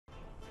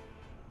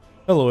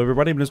Hello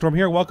everybody, Storm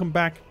here. Welcome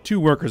back to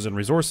Workers and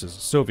Resources,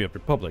 Soviet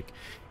Republic.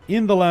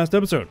 In the last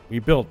episode, we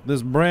built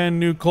this brand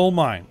new coal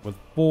mine with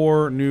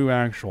 4 new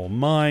actual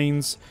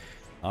mines,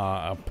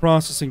 a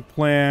processing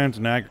plant,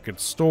 an aggregate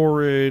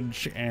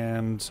storage,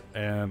 and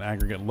an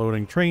aggregate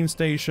loading train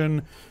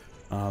station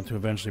to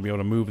eventually be able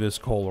to move this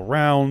coal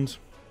around.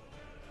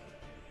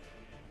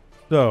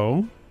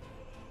 So,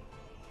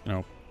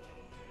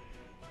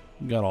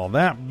 got all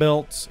that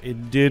built.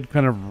 It did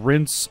kind of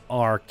rinse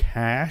our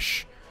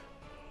cash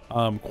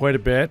quite a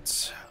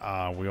bit.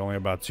 We only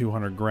have about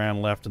 200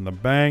 grand left in the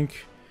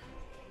bank.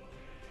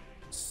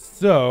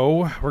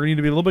 So, we're going to need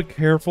to be a little bit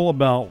careful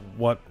about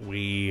what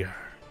we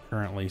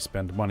currently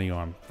spend money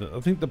on. I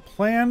think the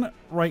plan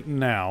right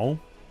now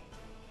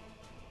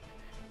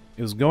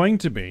is going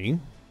to be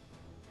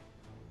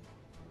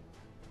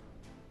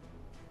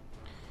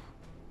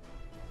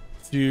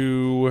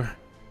to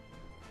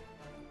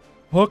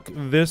hook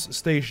this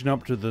station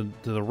up to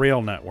the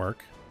rail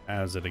network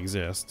as it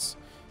exists.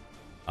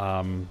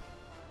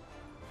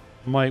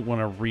 Might want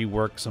to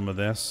rework some of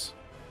this,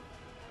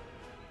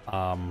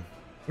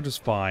 which is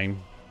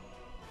fine.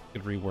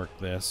 Could rework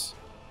this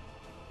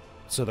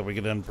so that we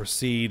can then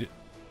proceed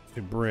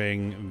to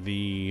bring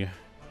the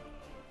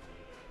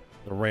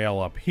rail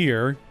up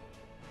here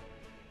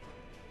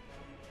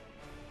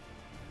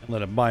and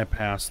let it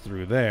bypass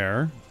through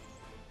there.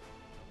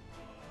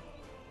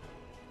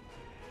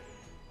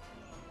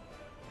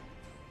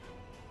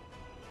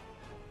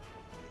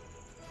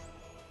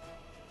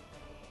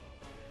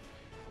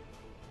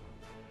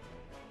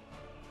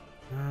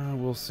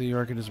 We'll see,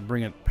 or I can just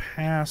bring it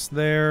past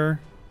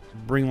there.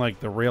 Bring, like,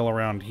 the rail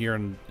around here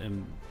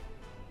and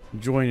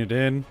join it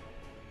in.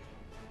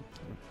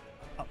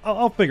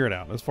 I'll figure it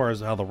out as far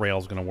as how the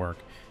rail's going to work.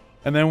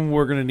 And then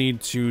we're going to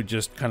need to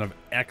just kind of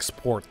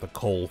export the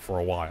coal for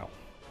a while.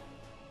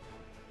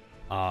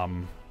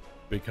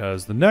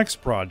 Because the next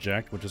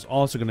project, which is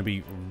also going to be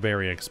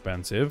very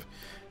expensive,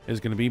 is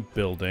going to be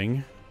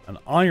building an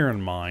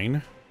iron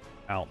mine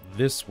out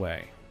this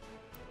way,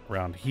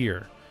 around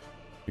here.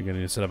 We're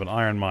going to set up an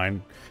iron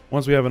mine.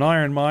 Once we have an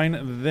iron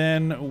mine,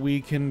 then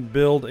we can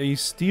build a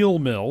steel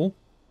mill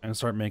and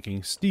start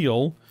making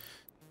steel.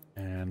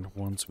 And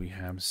once we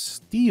have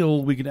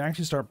steel, we can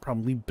actually start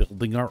probably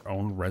building our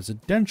own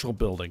residential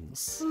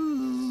buildings.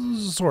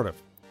 Sort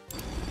of.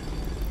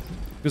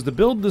 Because to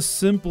build the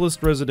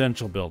simplest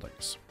residential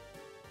buildings,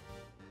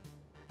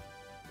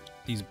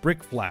 these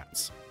brick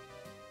flats,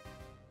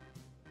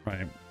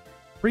 right?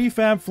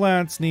 Prefab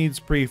flats needs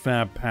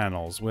prefab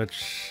panels,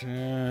 which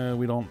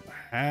we don't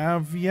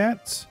have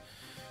yet.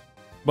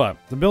 But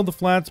to build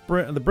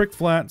the brick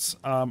flats,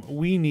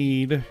 we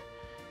need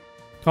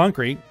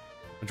concrete,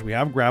 which we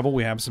have gravel,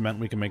 we have cement,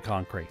 we can make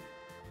concrete.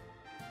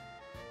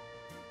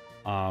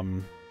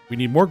 We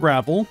need more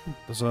gravel,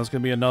 so that's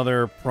going to be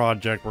another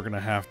project we're going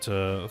to have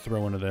to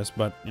throw into this.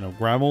 But, you know,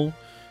 gravel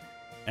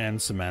and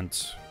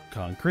cement,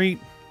 concrete,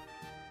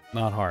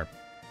 not hard.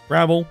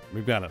 Gravel,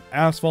 we've got it.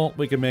 Asphalt,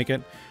 we can make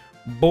it.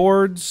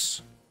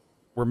 Boards,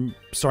 we're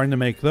starting to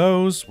make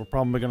those. We're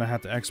probably going to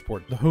have to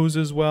export those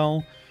as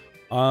well.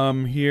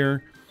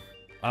 Here.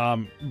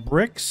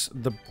 Bricks.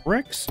 The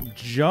bricks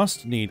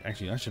just need...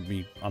 Actually, I should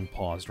be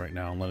unpaused right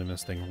now and letting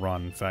this thing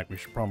run. In fact, we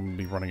should probably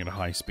be running at a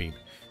high speed.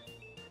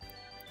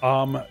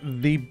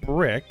 The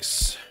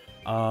bricks.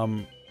 A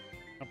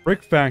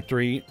brick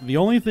factory, the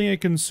only thing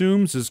it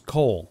consumes is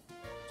coal.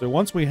 So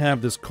once we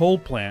have this coal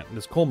plant,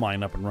 this coal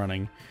mine up and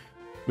running,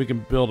 we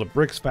can build a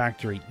bricks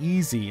factory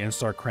easy and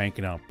start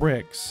cranking out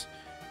bricks.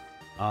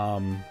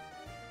 So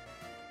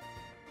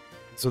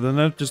then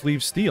that just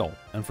leaves steel.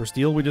 And for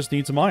steel, we just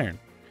need some iron.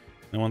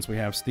 And once we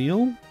have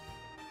steel...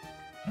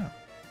 Oh,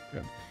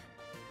 good.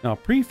 Now,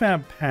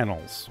 prefab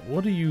panels.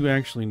 What do you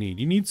actually need?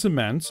 You need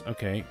cement.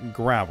 Okay,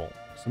 gravel.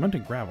 Cement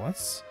and gravel.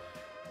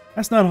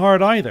 That's not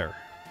hard either.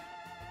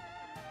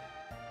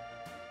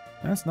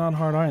 That's not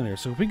hard either.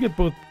 So if we get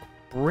both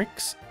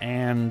bricks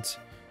and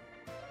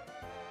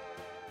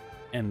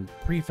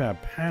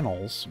prefab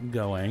panels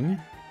going,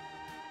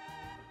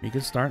 we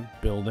can start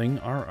building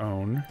our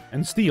own,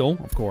 and steel,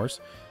 of course,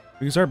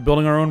 we can start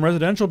building our own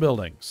residential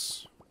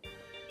buildings,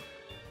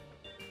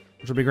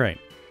 which will be great.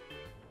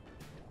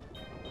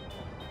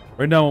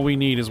 Right now what we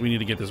need is we need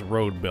to get this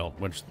road built,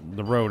 which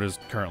the road is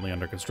currently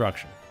under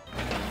construction.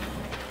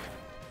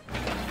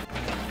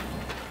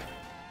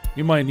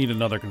 You might need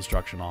another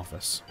construction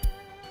office,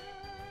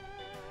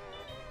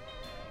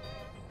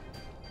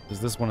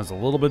 because this one is a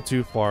little bit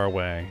too far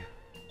away.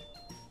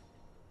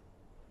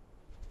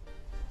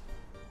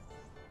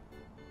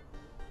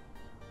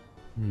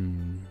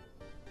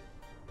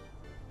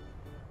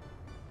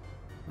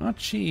 Not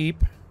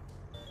cheap.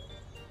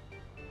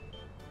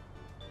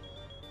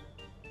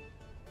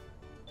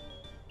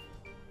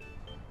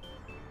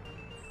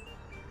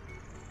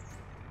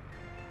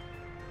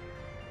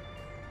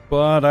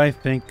 But I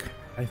think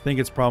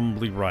it's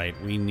probably right.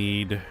 We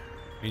need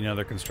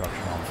another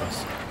construction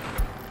office.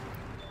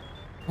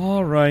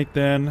 All right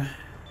then.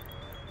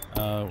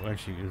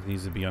 Actually, it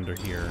needs to be under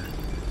here.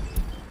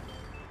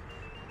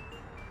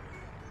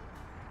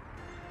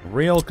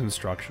 Rail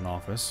construction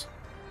office.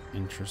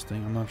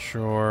 Interesting. I'm not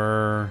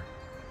sure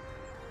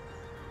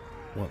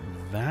what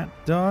that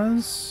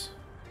does.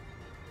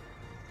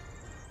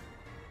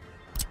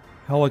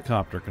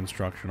 Helicopter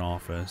construction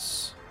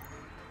office.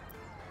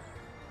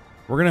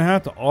 We're going to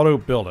have to auto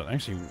build it.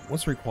 Actually,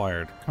 what's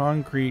required?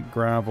 Concrete,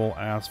 gravel,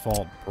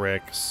 asphalt,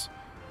 bricks,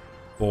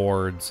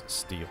 boards,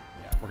 steel.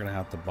 Yeah, we're going to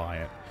have to buy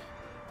it.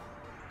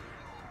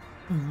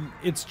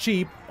 It's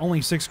cheap,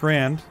 only 6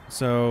 grand.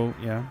 So,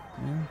 yeah.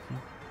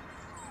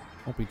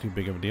 Won't be too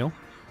big of a deal.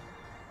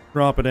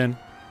 Drop it in.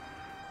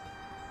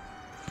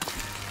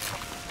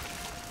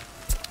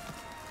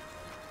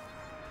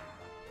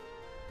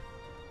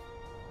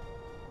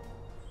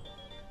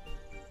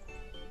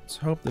 Let's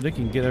hope that it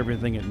can get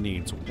everything it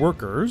needs.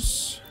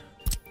 Workers.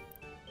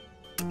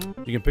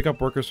 You can pick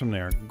up workers from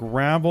there.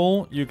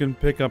 Gravel, you can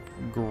pick up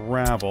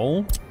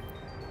gravel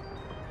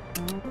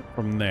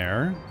from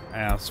there.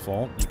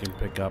 Asphalt, you can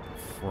pick up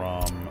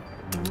from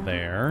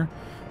there.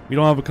 We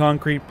don't have a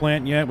concrete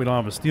plant yet. We don't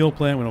have a steel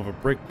plant. We don't have a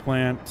brick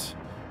plant.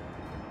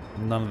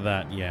 None of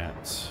that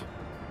yet.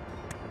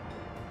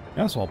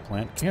 Asphalt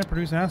plant can't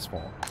produce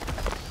asphalt.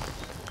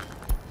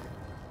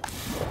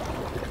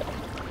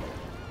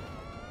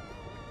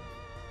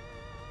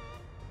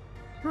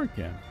 Sure it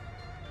can.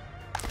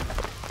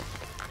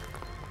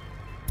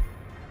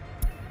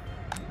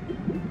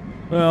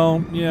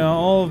 Well, yeah,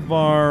 all of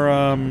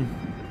our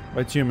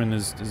bitumen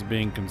is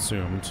being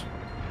consumed.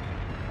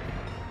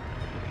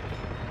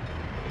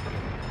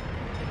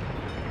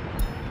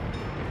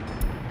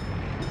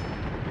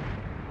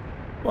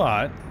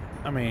 But,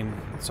 I mean,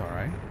 it's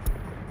alright.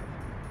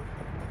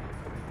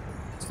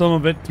 Some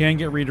of it can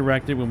get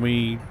redirected when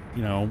we,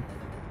 you know,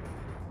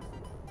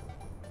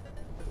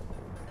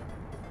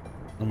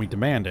 when we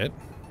demand it.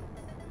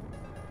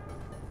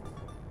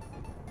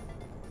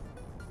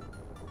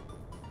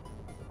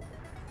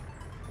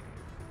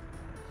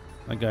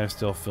 That guy's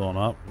still filling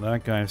up.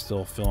 That guy's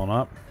still filling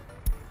up.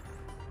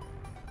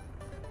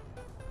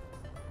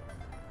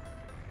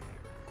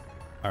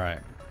 Alright.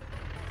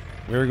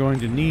 We're going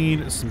to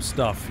need some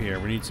stuff here.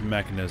 We need some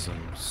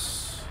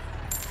mechanisms.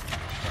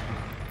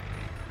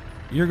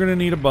 You're going to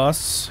need a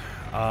bus.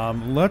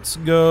 Let's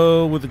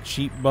go with a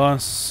cheap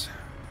bus.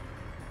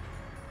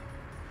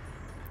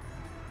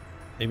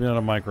 Maybe not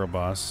a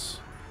microbus.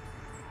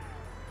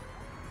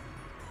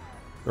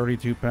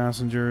 32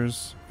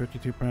 passengers.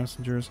 52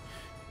 passengers.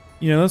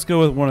 Yeah, let's go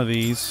with one of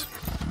these.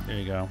 There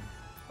you go.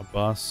 A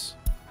bus.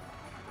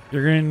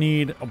 You're going to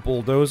need a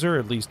bulldozer,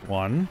 at least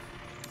one.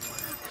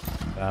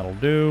 That'll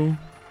do.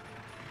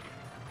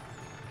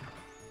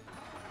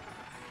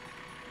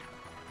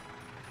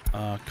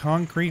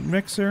 Concrete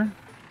mixer.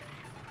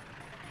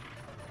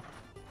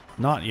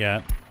 Not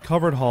yet.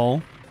 Covered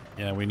hull.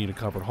 Yeah, we need a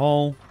covered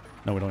hull.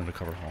 No, we don't need a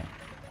covered hull.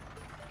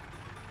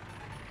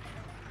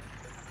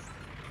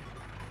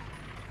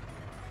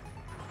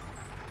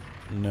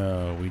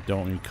 No, we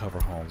don't need cover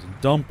hulls.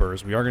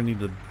 Dumpers. We are going to need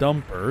the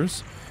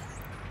dumpers.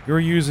 You're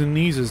using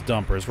these as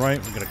dumpers,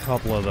 right? We got a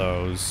couple of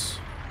those.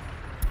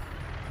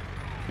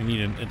 We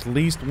need at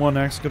least one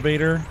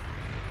excavator.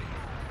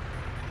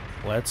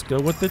 Let's go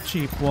with the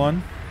cheap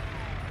one.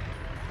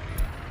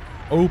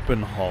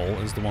 Open hull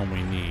is the one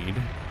we need.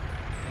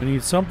 We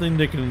need something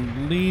that can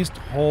at least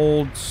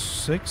hold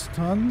 6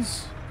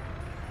 tons.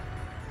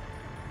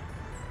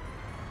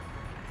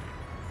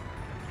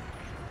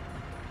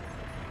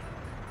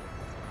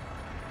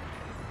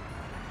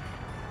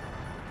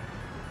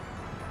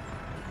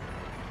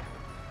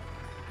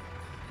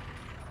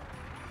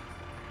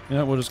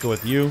 Yeah, we'll just go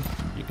with you.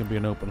 You can be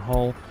an open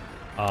hull.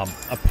 A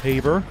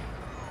paver.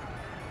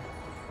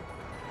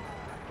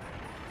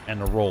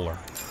 And a roller.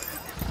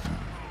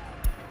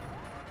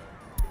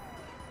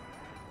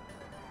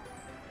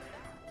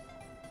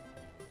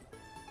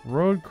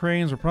 Road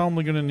cranes we're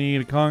probably going to need.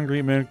 A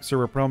concrete mixer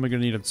we're probably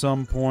going to need at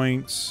some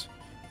point.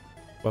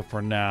 But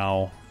for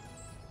now,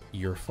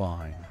 you're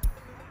fine.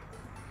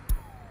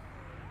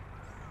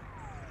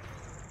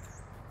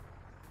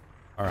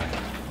 Alright.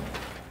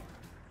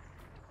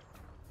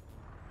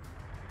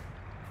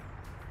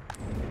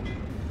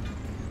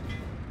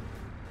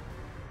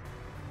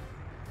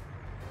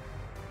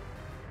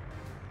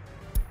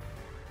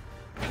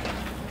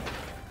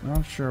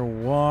 Not sure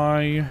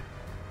why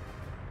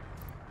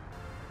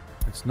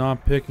it's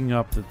not picking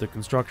up that the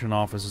construction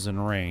office is in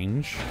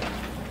range.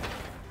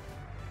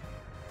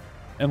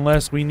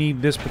 Unless we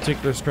need this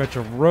particular stretch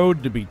of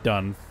road to be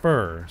done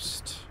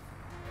first.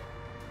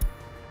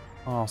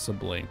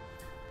 Possibly.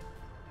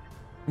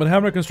 But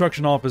having a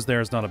construction office there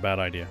is not a bad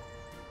idea.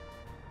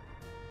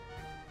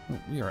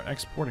 We are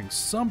exporting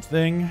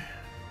something.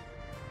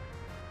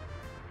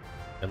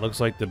 It looks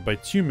like the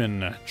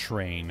bitumen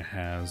train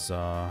has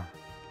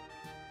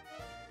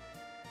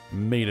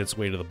made its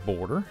way to the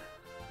border.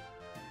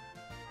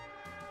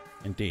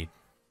 Indeed.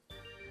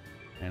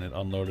 And it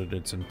unloaded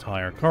its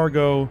entire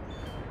cargo.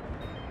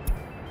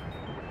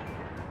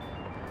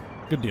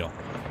 Good deal.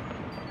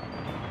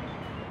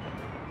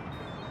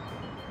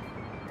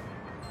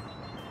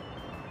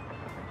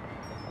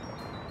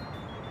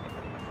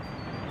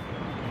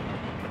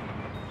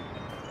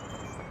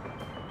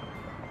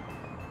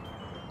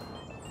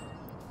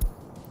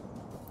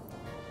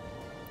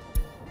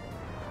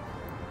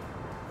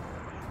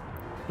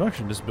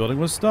 Production, this building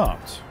was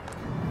stopped.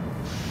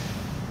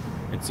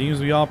 It seems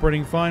to be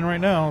operating fine right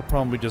now.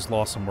 Probably just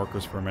lost some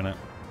workers for a minute.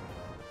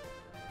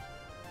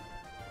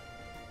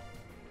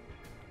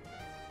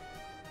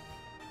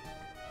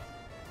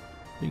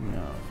 Speaking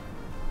of...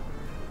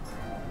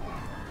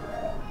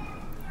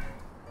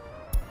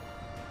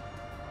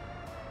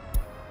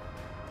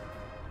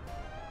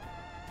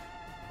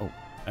 Oh,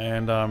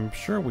 and I'm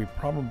sure we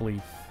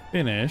probably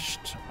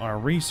finished our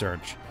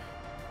research.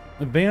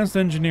 Advanced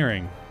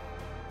engineering.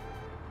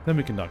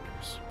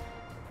 Semiconductors.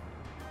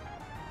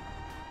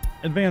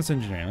 Advanced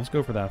engineering. Let's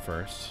go for that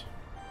first.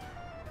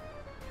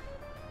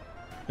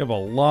 We have a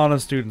lot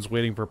of students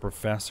waiting for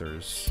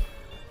professors.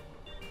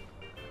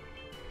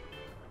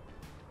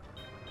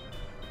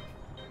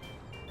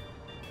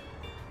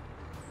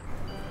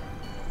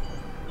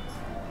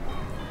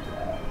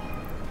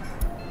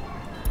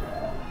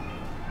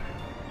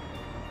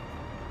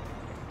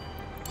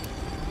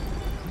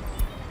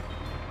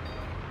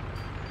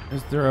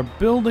 Is there a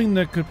building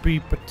that could be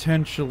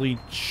potentially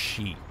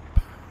cheap?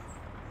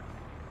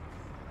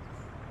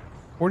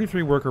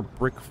 43 worker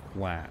brick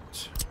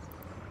flat.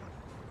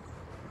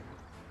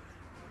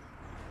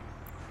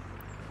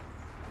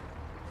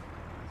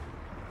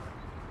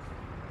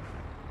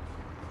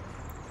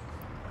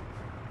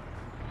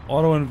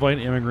 Auto invite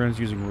immigrants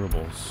using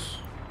rubles.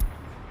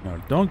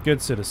 No, don't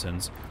get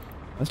citizens.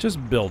 Let's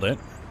just build it.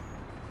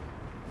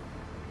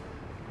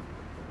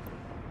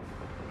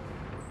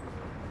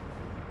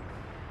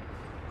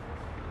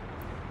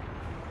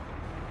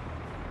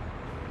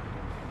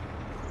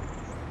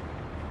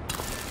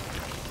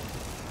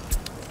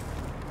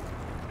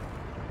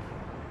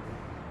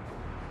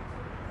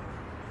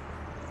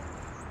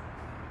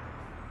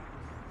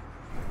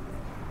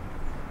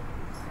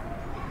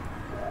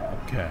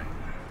 Okay.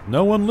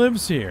 No one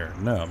lives here.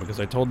 No, because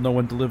I told no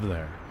one to live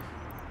there.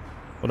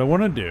 What I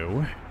want to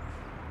do...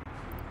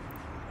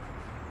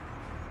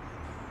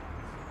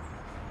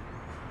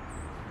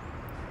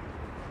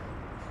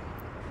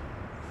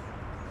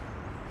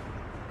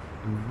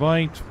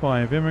 invite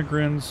 5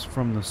 immigrants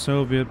from the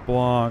Soviet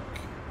bloc.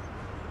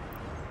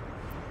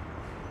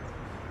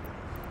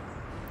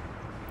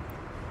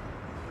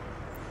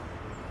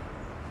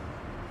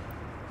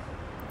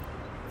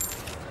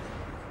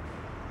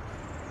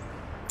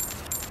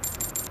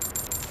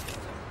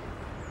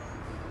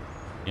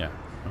 Yeah,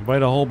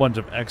 invite a whole bunch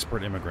of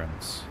expert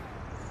immigrants.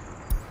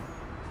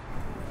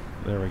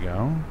 There we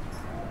go.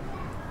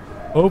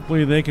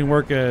 Hopefully they can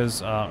work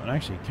as...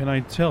 actually, can I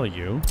tell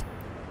you...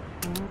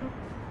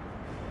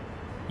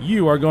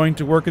 you are going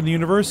to work in the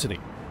university.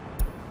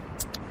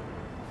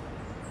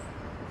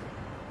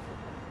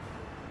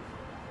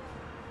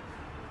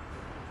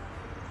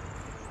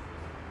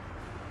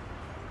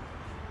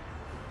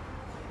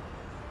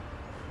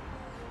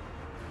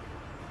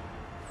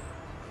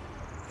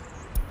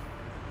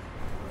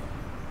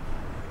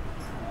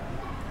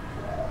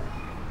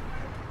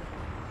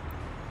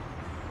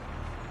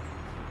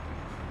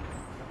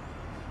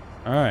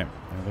 All right,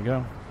 there we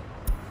go.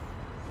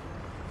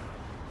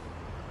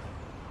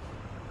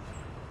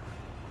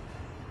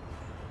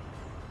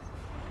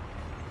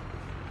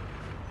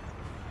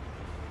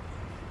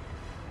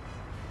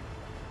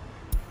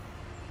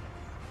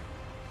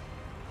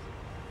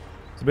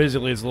 So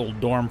basically, it's a little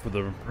dorm for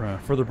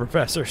the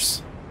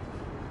professors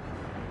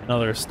and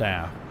other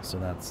staff. So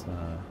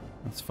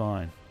that's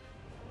fine.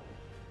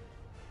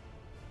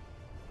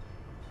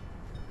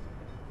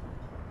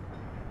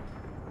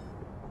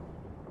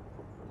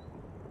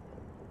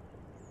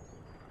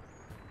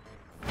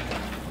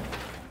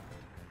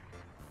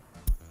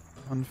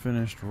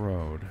 Unfinished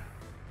road.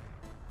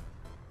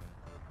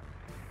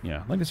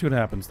 Yeah, I'd like to see what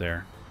happens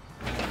there.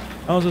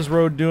 How's this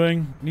road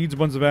doing? Needs a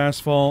bunch of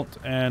asphalt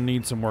and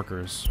needs some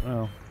workers.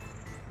 Well,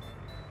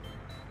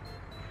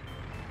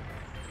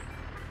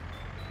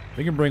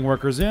 we can bring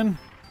workers in.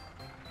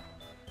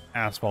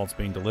 Asphalt's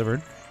being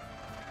delivered.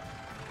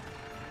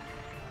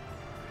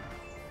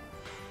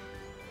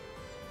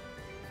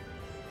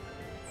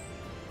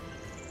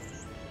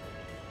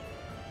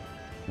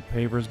 The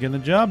paver's getting the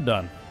job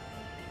done.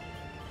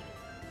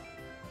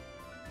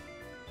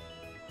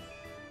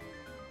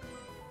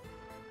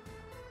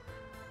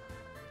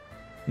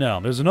 Now,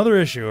 there's another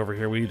issue over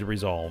here we need to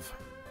resolve.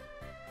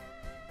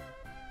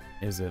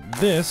 Is it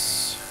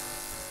this?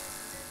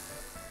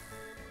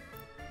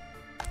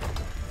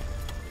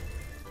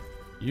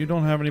 You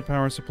don't have any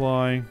power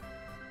supply.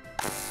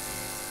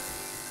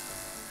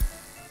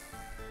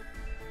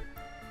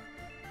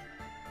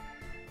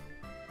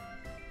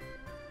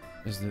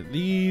 Is that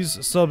these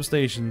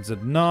substations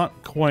did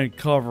not quite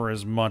cover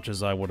as much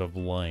as I would have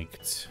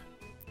liked.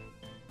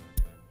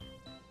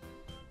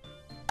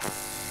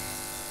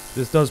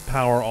 This does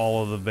power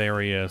all of the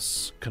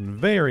various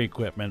conveyor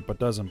equipment, but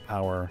doesn't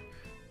power,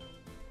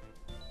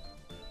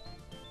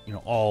 you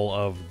know, all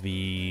of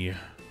the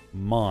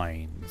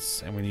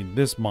mines. And we need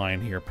this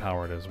mine here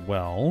powered as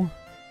well.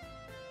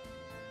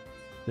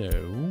 So,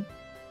 I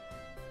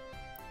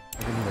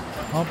need a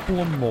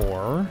couple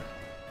more.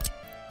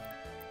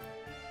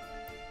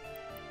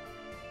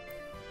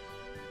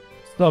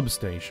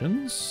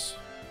 substations.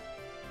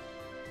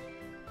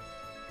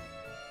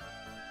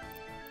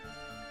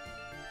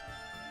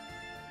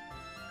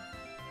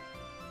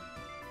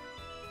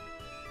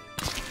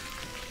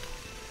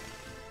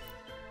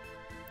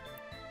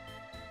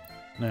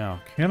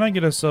 Now, can I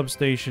get a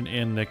substation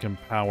in that can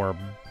power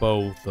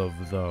both of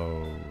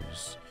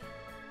those?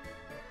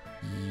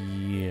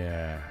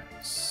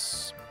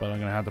 Yes. But I'm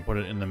going to have to put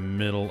it in the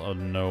middle of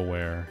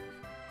nowhere.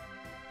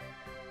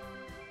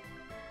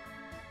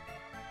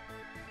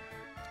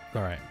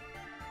 All right.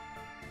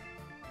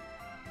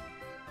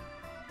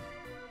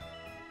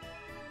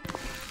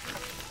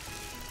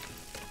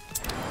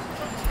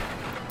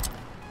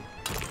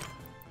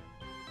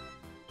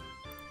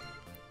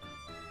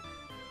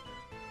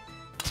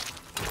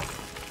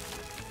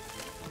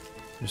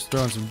 Just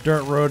throwing some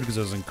dirt road because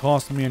it doesn't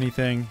cost me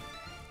anything.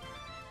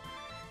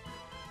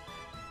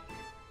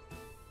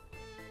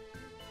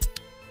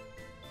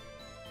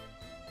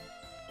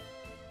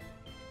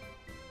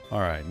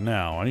 Alright,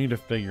 now I need to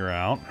figure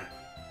out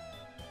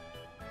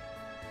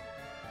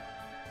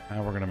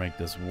how we're going to make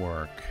this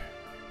work.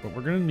 What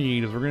we're going to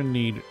need is we're going to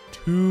need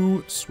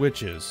 2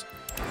 switches.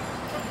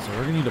 So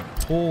we're going to need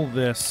to pull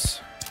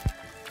this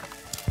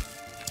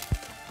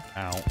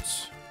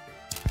out.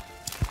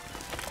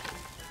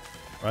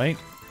 Right?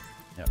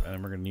 Yep, and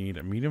then we're going to need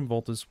a medium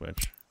voltage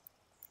switch.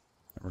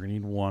 And we're going to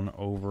need one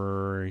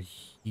over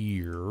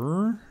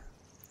here.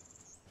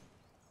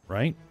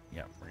 Right?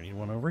 Yep, we're going to need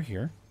one over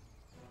here.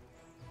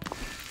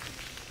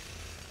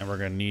 And we're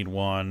going to need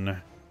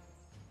one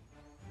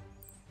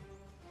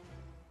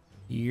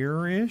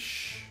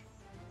here-ish.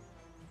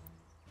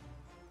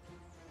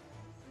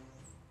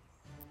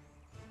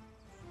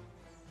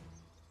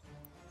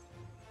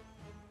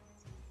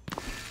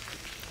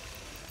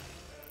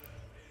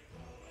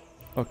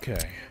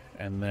 Okay,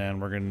 and then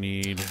we're going to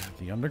need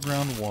the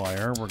underground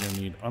wire. We're going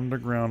to need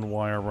underground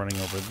wire running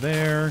over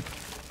there.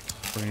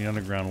 We're going to need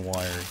underground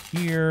wire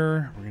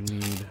here. We're going to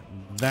need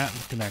that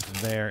to connect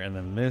there, and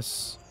then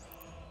this.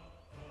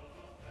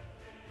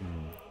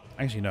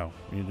 Actually, no.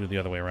 We need to do it the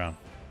other way around.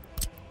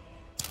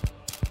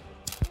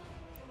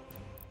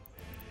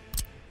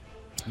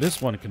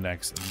 This one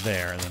connects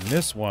there, and then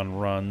this one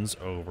runs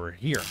over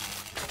here.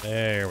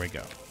 There we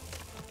go.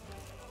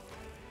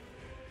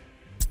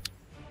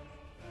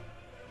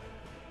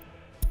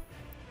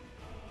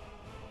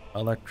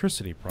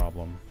 Electricity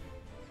problem.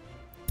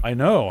 I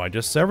know, I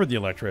just severed the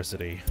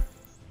electricity.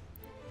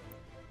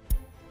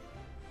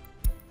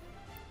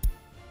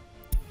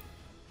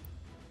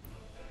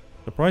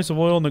 The price of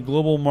oil in the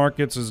global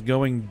markets is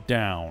going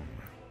down.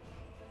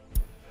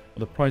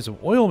 The price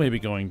of oil may be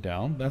going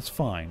down, that's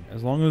fine.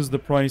 As long as the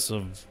price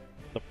of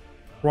the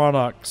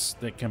products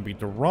that can be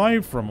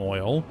derived from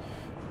oil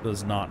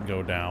does not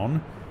go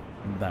down,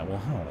 that will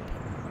help.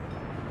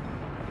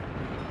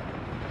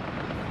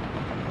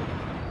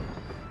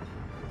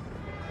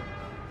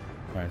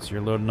 Alright, so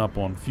you're loading up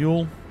on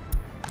fuel.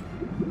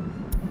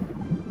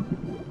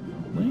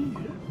 Really?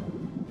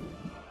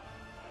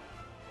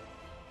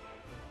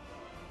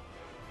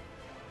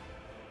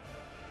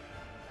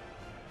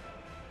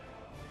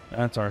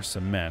 That's our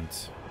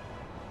cement.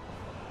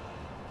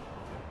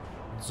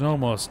 It's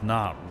almost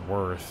not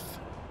worth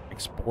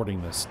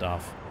exporting this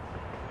stuff.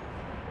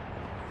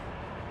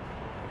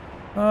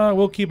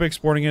 We'll keep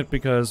exporting it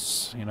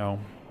because, you know,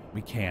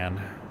 we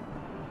can.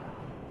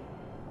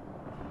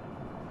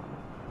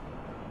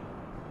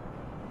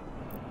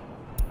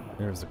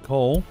 There's the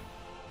coal.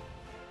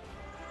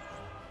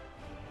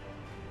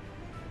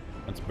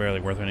 That's barely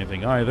worth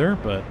anything either,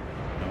 but,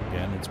 you know,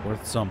 again, it's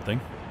worth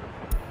something.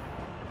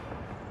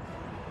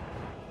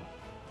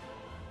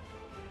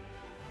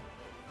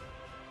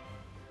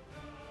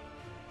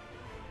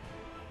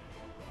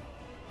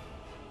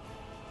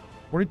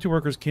 "42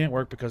 workers can't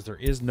work because there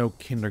is no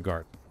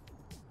kindergarten."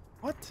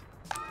 What?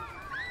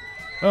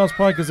 Well, it's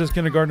probably because this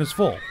kindergarten is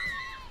full.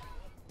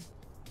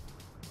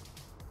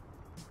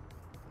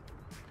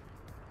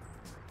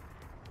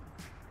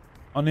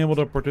 Unable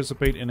to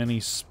participate in any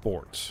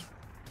sport.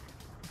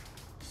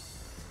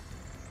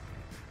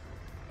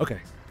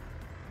 Okay.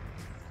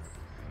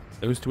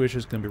 Those 2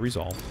 issues can be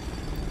resolved.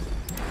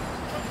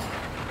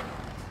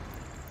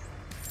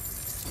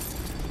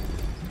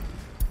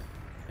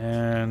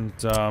 And,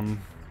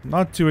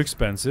 not too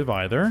expensive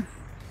either.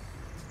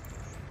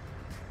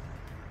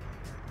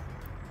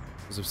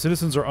 Because if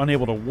citizens are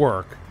unable to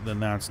work,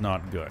 then that's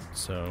not good.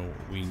 So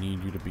we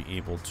need you to be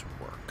able to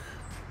work.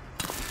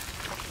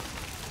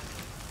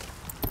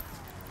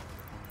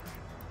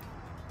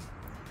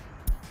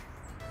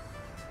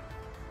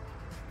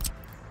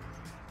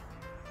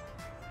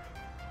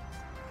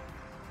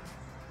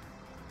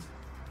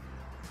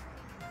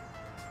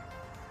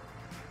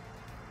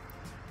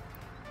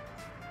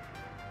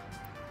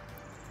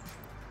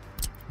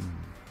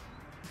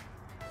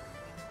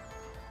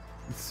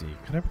 Let's see.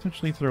 Could I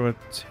potentially throw a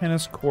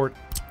tennis court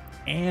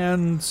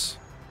and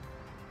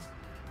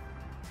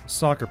a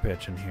soccer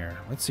pitch in here?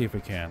 Let's see if we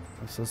can.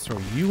 Let's throw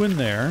you in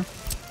there.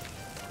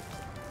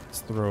 Let's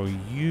throw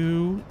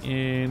you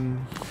in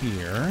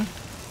here.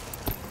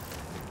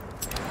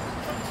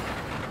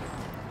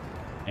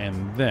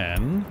 And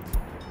then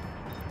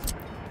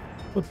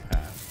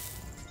footpath.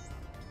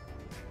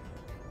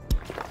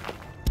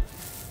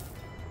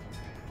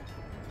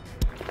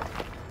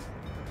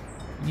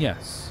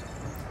 Yes.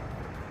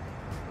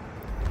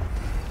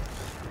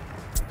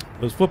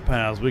 Those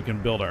footpaths we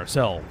can build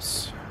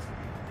ourselves.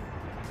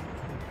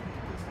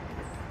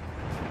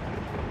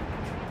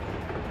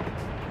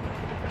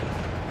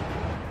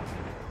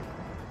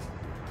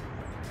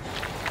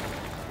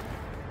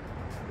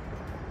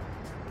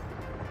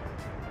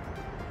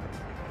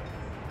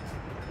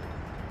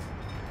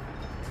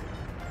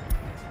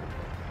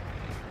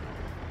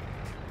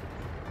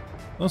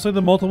 Looks like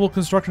the multiple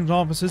construction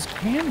offices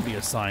can be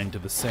assigned to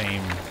the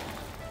same.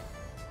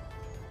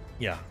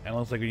 Yeah, and it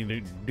looks like we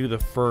need to do the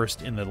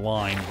first in the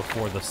line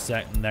before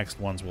the next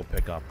ones will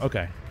pick up.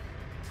 Okay.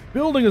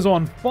 Building is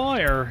on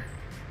fire!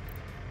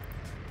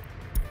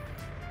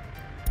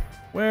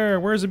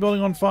 Where? Where's the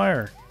building on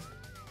fire?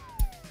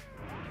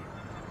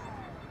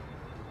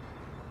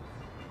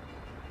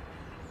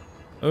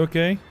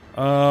 Okay.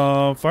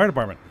 Fire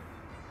department.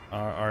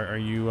 Are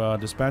you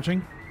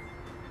dispatching?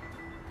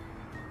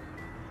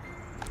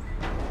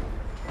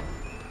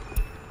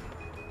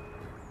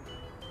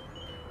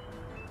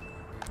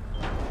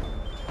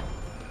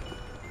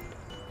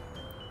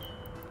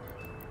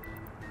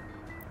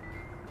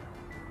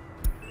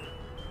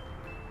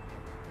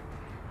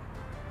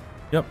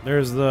 Yep,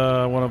 there's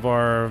one of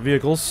our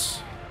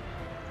vehicles.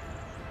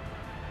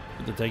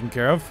 Get it taken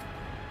care of.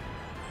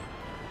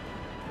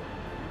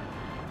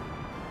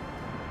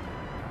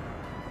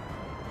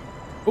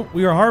 Oh,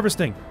 we are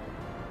harvesting.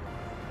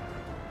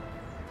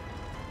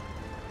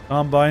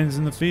 Combines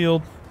in the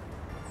field.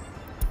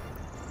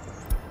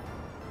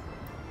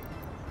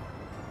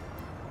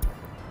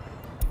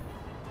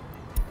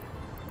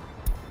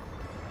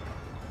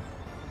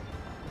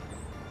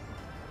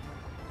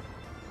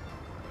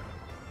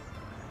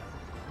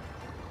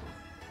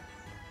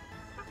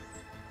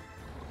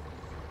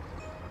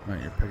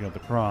 Alright, you're picking up the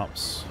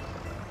crops.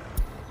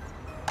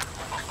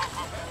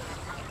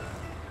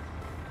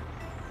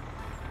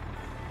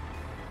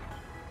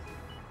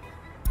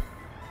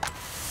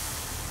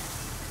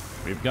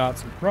 We've got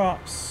some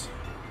crops.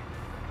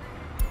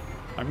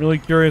 I'm really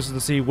curious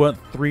to see what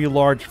 3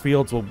 large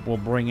fields will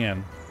bring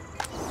in.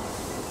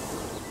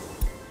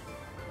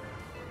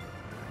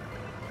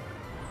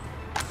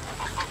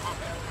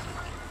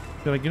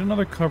 Did I get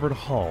another covered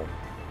hull?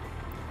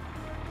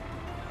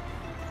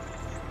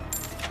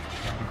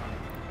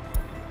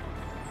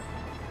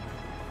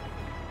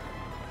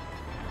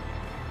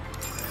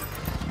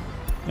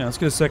 Yeah, let's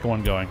get a second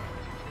one going.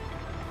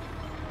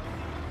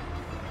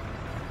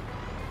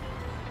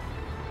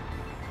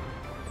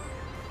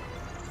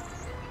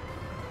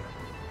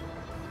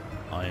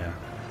 Oh, yeah.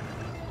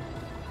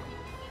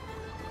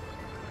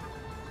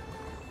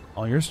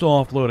 Oh, you're still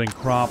offloading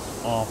crop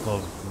off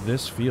of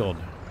this field.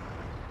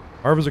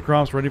 Harvest of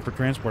crops ready for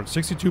transport.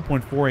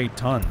 62.48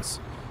 tons.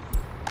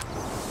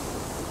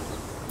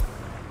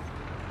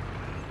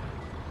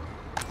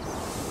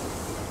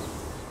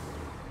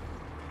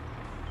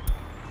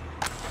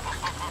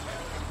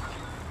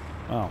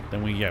 Oh,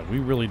 then we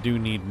really do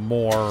need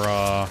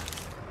more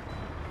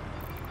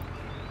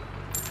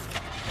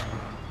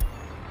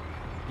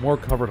more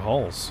covered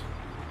hulls.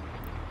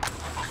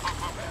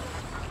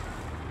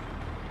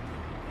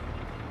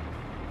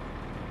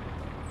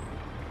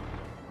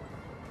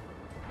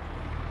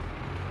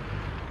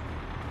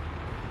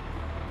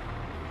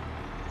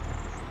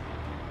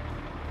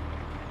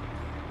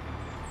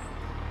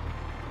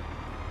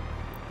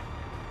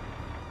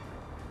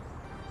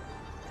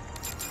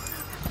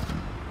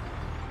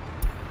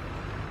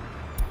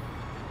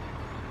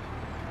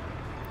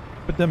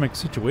 Epidemic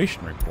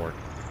situation report.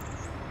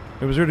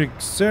 It was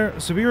reported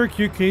severe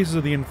acute cases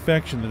of the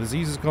infection. The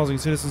disease is causing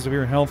citizens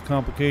severe health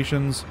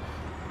complications.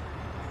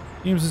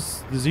 Seems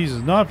this disease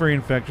is not very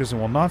infectious and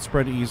will not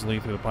spread easily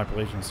through the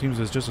population. It seems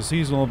it's just a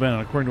seasonal event,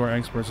 and according to our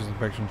experts, this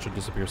infection should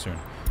disappear soon.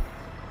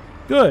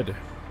 Good.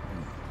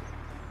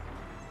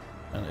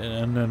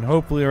 And then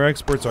hopefully our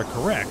experts are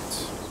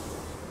correct.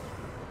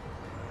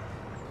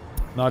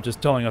 Not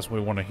just telling us what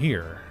we want to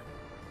hear.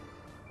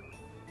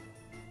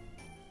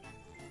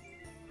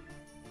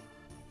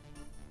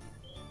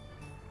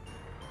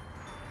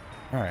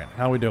 Alright,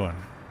 how we doing?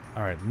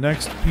 Alright,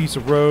 next piece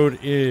of road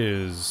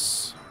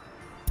is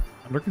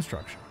under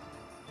construction.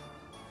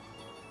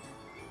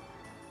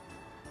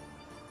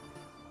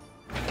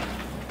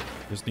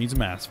 Just needs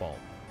some asphalt.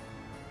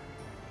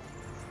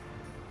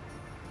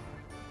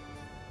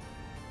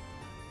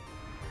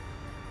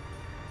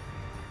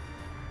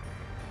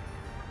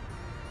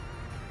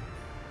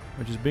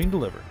 Which is being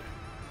delivered.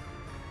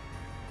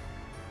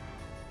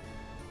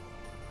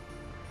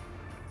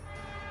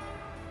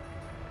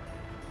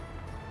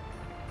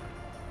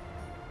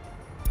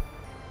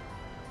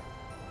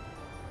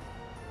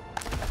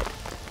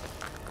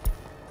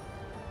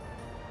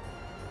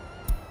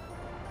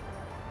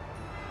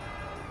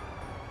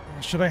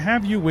 Should I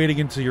have you waiting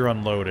until you're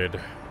unloaded?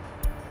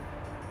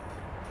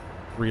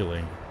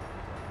 Really?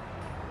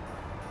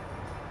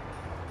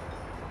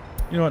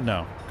 You know what?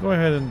 No. Go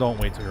ahead and don't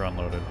wait till you're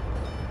unloaded.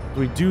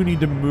 We do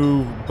need to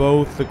move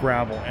both the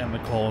gravel and the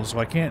coal, so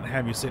I can't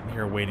have you sitting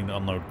here waiting to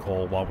unload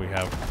coal while we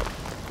have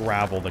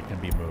gravel that can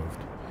be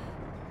moved.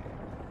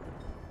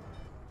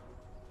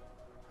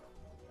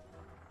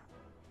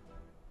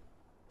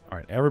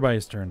 Alright,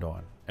 everybody's turned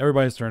on.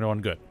 Everybody's turned on.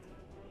 Good.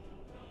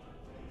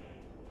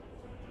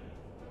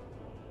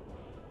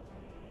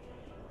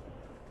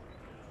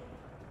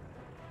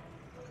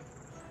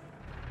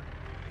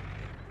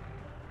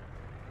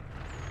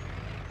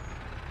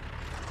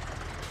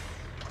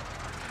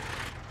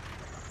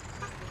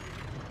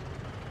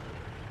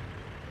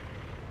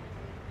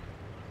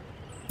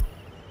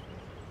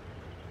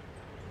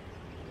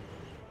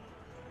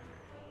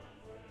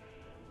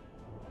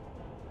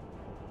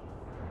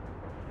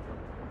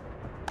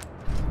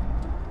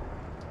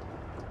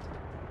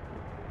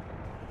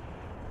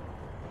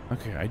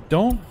 Okay, I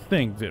don't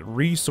think that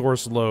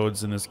resource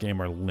loads in this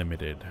game are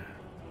limited.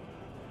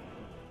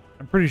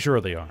 I'm pretty sure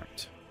they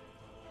aren't.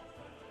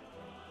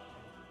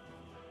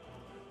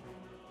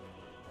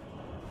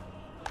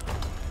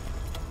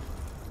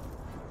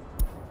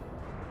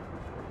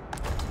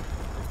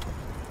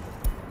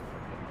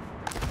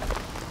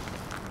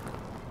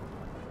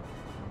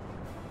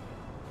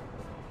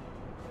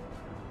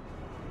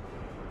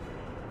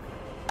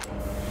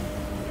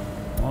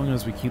 As long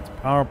as we keep the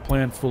power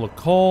plant full of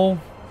coal.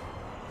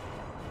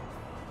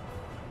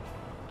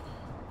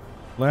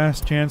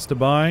 Last chance to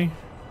buy.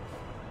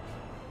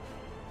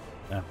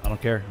 Yeah, I don't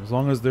care. As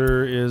long as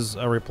there is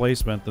a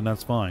replacement, then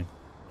that's fine.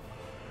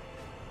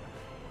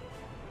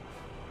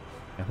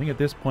 I think at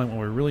this point what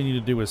we really need to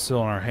do is sit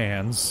on our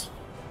hands.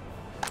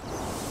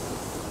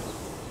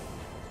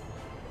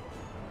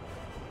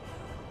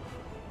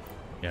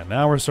 Yeah,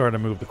 now we're starting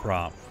to move the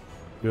crop.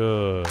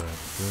 Good, good.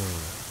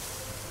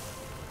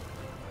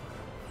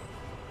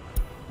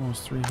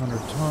 Almost 300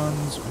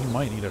 tons. We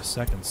might need a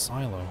second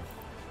silo.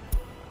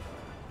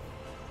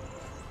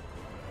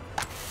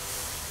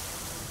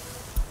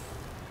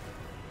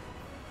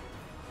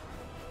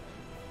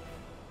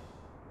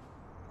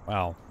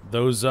 Wow,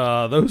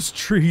 those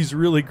trees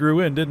really grew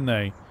in, didn't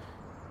they?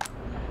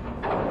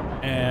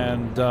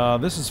 And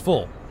this is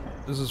full.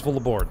 This is full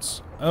of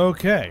boards.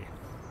 Okay.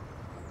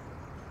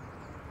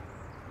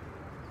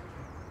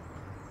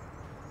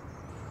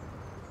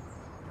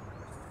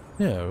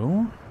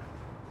 No.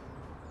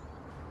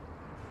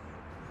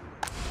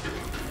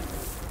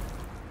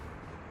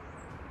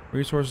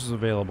 Resources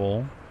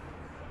available.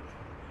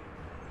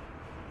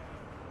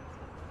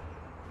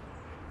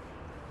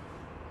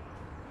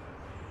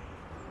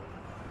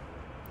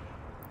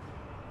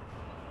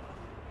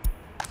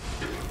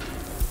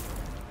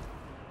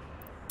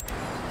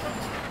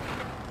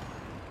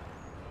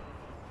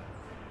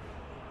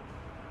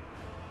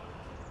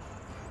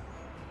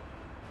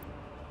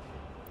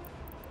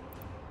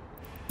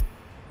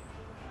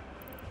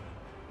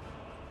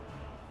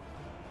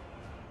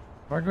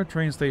 Cargo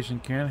train station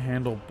can't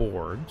handle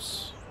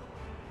boards.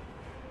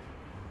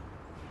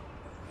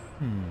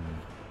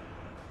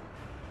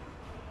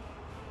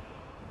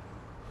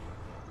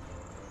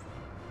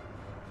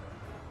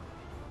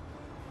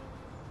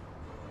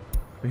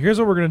 But here's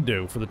what we're going to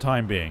do for the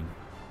time being.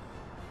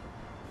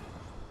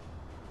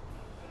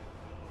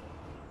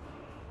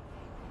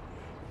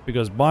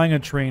 Because buying a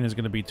train is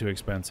going to be too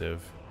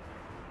expensive.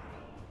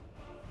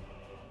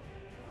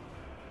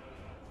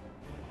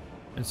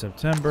 In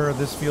September,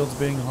 this field's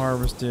being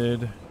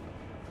harvested.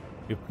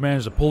 We've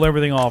managed to pull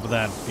everything off of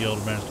that field.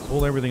 We've managed to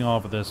pull everything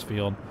off of this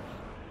field.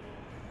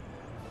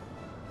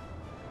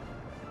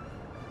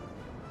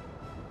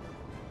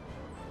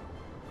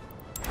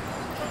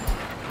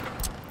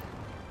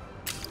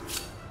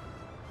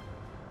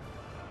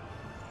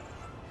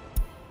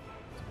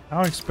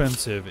 How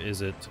expensive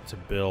is it to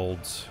build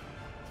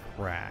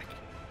track?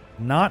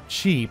 Not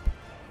cheap.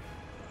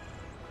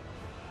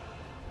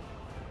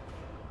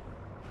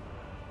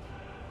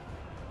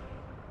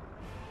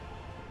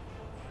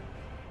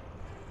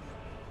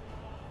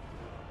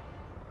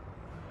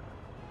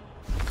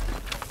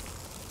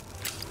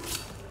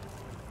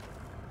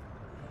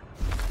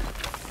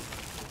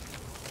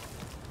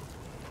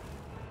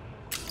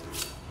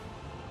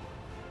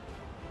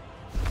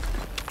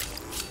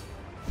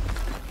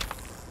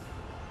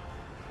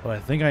 But I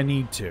think I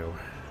need to.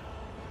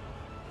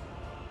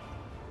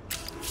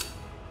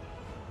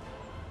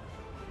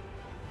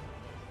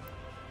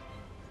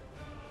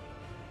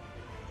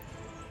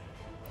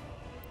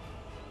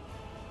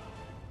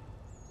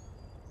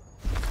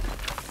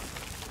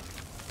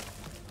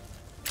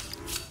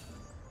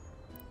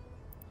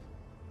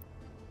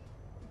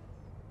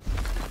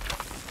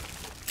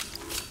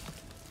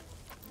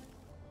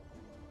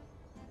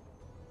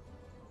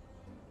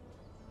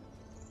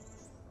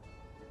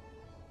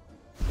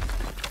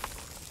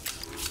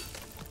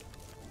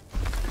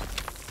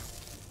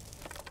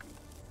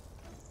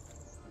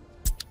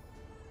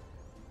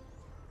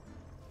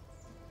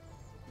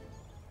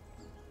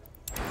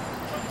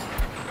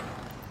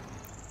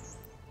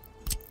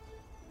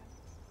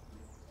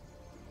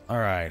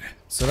 Alright,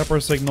 set up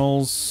our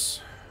signals.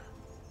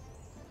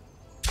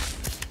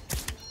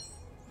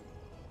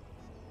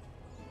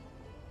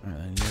 And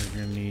then you're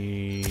gonna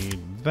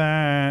need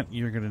that.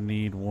 You're gonna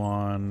need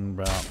one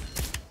about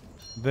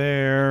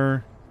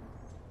there.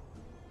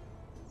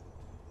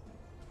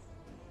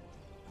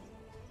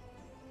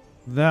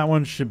 That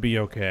one should be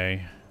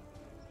okay.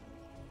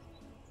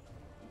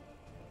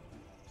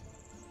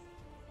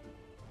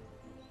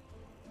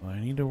 I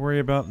need to worry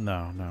about...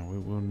 No, we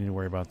won't need to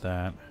worry about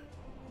that.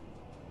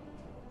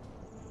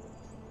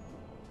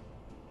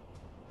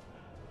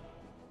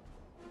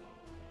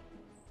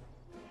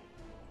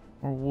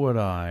 Or would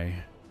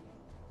I?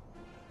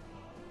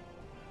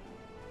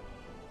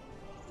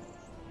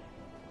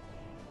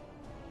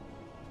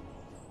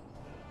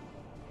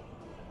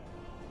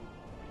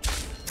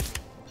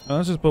 Oh,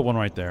 let's just put one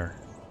right there.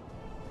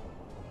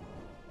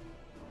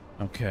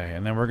 Okay,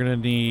 and then we're gonna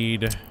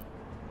need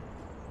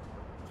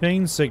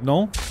chain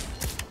signal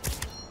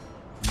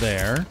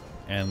there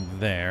and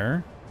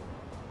there.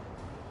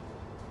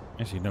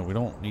 Actually, no, we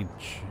don't need.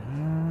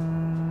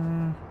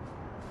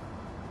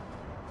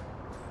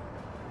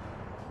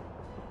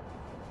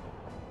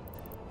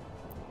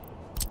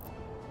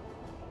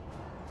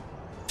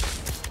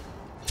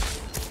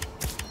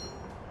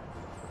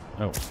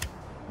 Oh,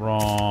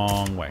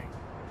 wrong way.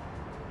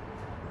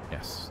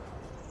 Yes.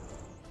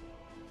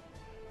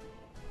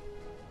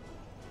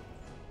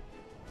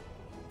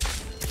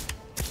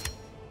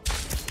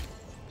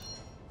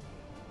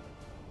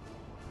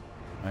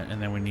 Right,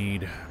 and then we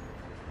need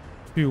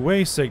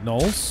two-way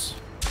signals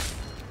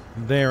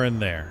there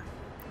and there.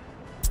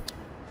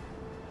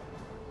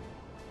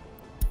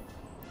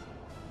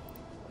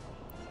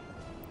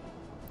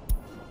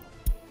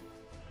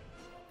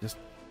 Just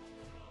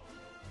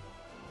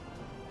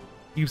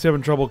keeps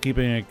having trouble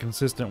keeping it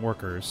consistent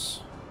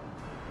workers.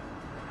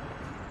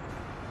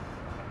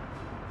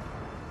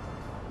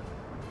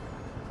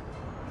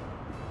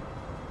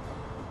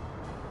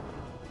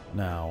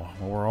 Now,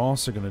 what we're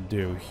also going to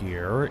do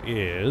here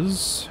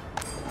is...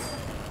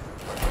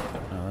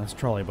 that's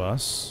trolley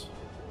bus.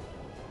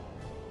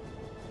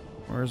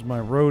 Where's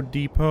my road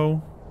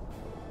depot?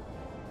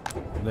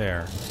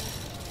 There.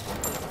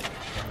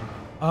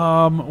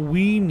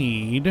 We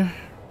need...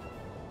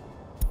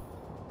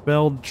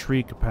 felled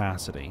tree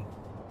capacity.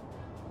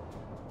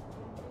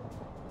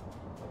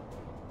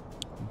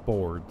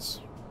 Boards.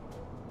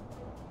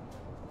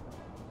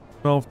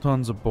 12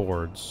 tons of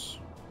boards.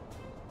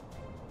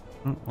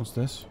 Oh, what's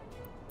this?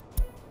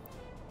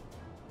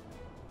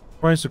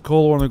 Price of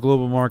coal on the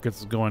global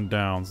markets is going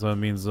down, so that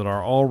means that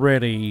our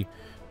already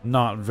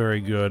not very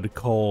good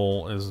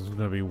coal is going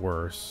to be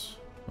worse.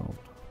 12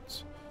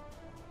 tons.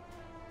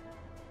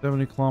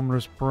 70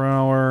 kilometers per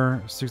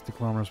hour, 60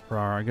 kilometers per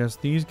hour. I guess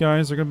these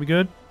guys are going to be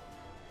good.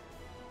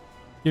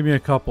 Give me a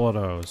couple of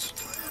those.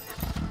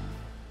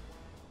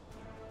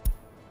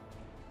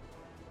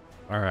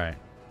 Alright.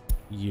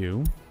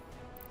 You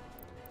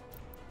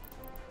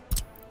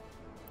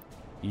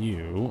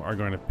are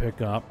going to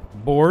pick up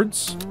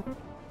boards.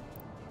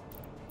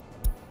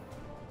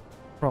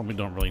 Probably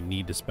don't really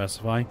need to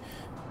specify.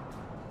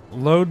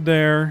 Load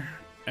there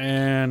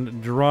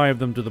and drive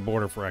them to the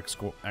border for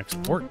export.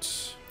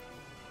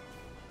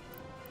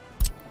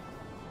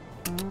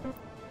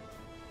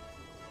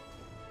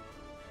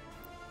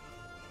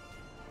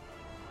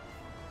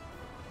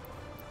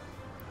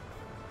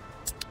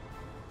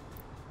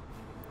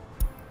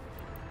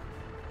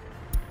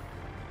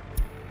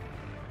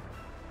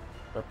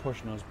 Start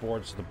pushing those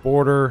boards to the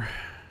border.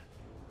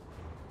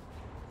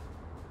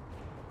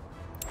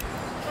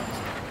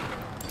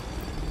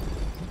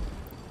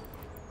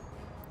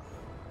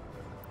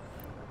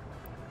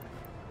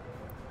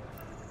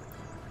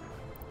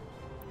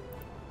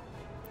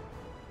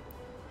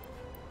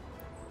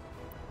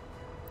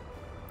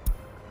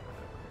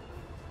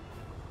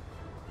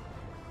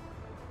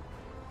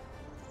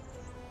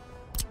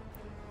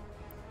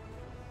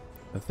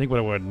 I think what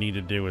I would need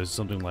to do is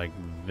something like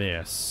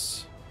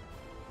this.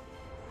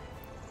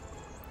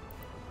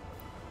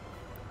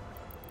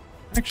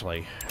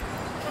 Actually,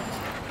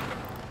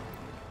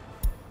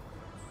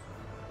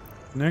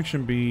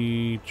 connection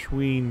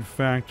between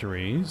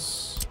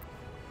factories.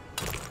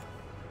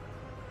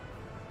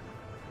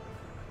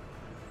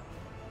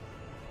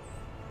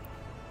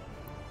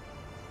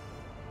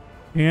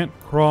 Can't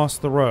cross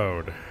the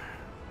road.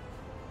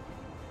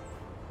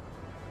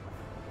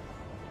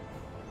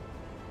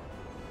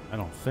 I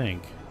don't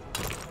think.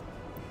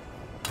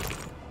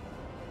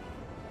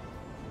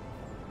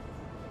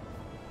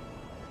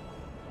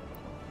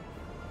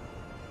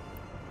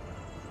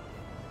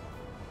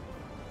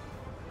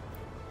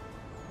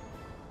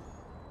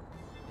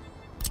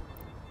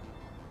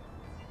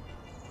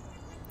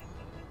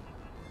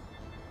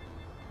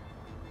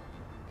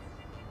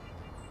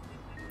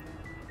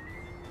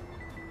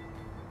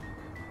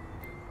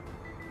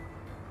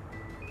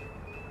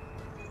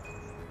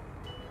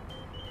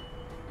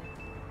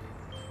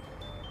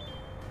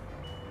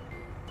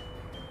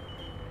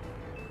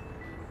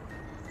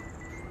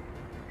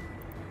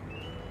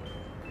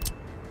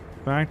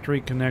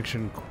 Factory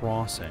connection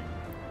crossing.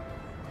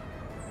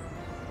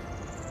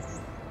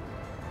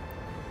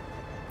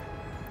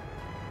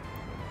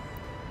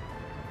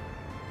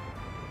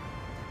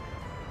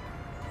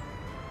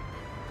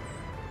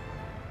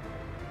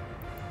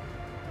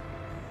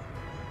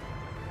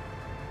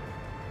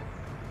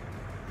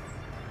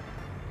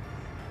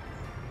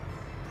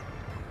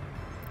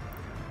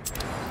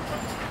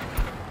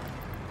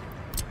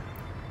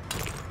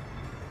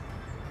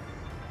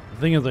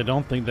 thing is, I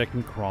don't think they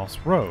can cross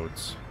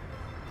roads.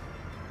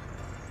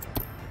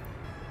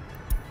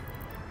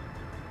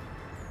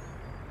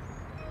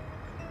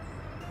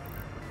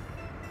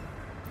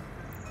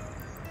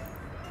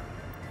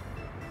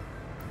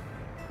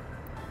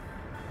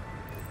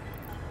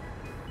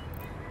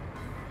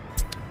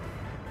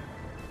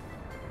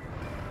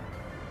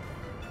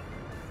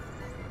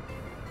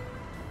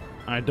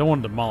 I don't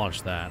want to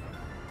demolish that.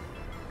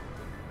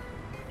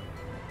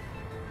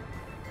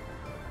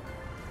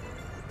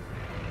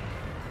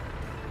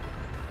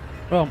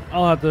 Well,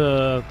 I'll have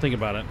to think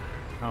about it.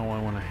 How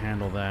I want to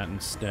handle that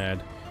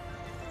instead.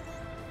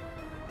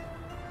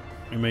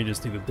 I may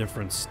just take a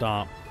different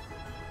stop.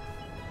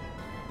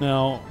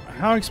 Now,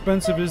 how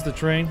expensive is the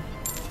train?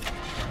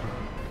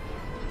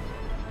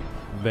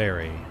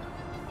 Very.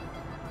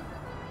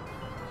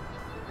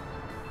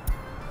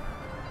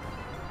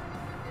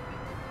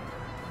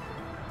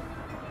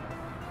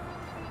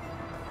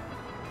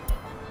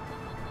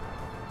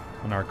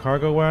 And our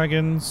cargo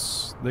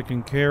wagons, they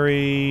can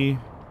carry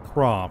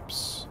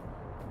crops.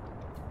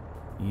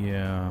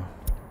 Yeah.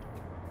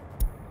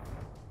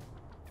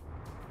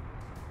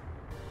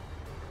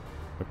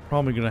 They're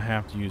probably gonna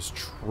have to use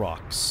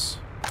trucks.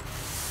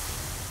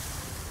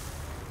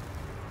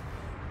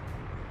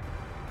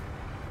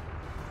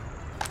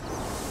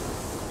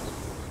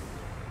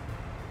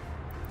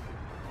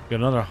 Got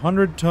another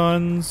 100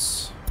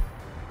 tons.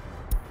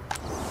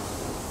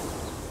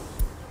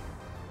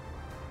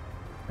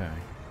 Okay.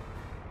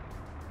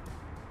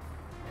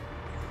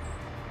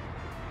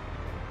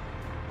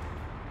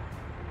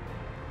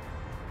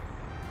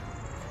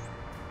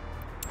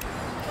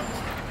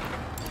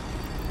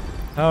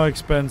 How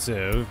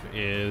expensive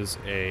is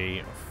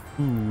a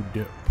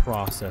food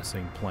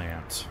processing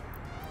plant?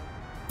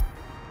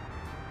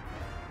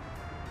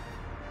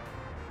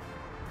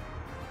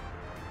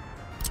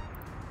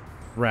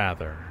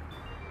 Rather.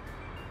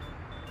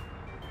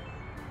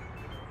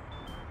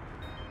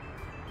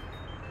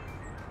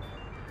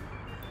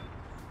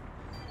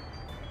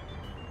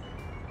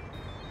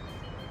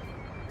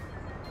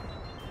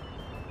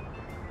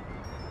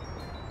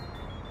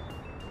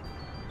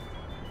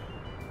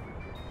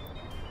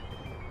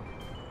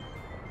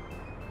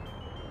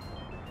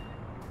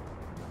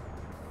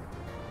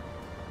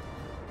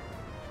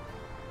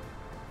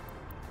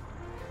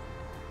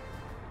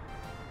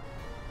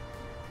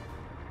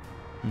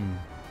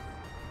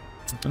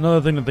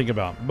 Another thing to think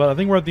about. But I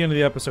think we're at the end of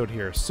the episode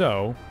here,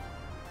 so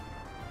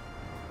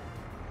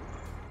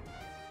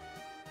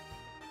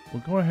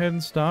we'll go ahead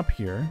and stop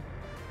here.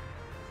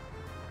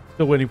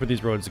 Still waiting for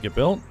these roads to get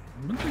built.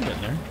 We're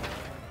getting there.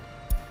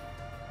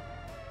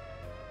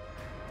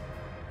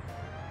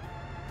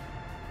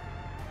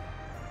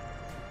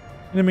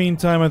 In the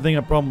meantime, I think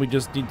I probably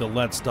just need to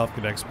let stuff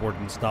get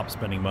exported and stop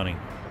spending money.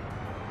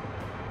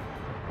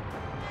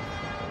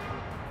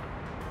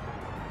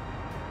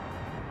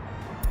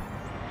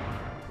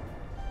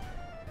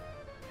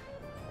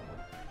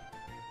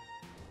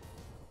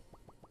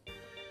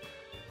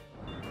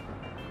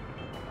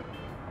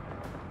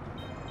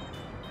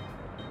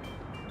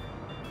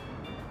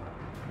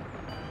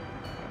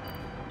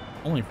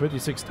 Only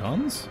 56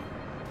 tons?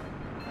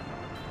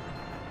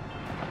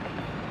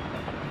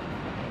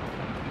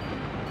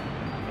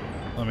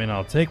 I mean,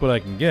 I'll take what I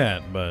can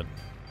get, but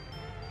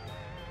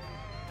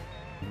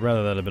I'd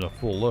rather that have been a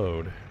full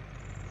load.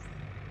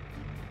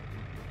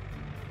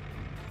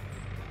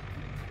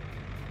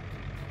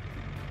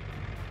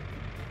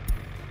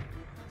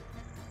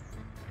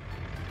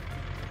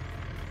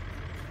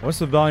 What's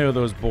the value of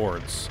those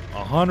boards?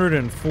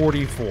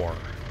 144.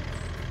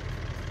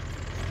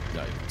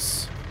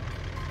 Yikes.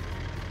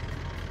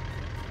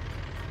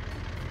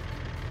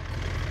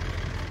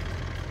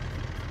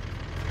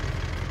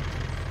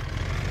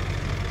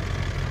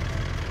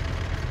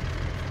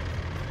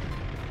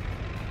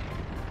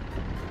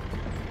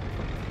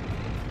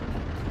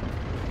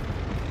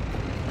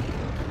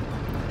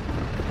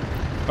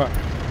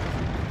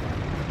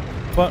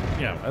 But,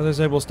 yeah, as I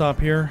said, we'll stop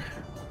here,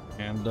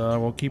 and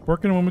we'll keep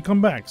working when we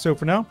come back. So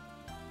for now,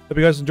 hope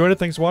you guys enjoyed it.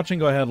 Thanks for watching.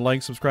 Go ahead and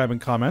like, subscribe, and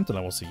comment, and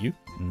I will see you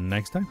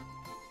next time.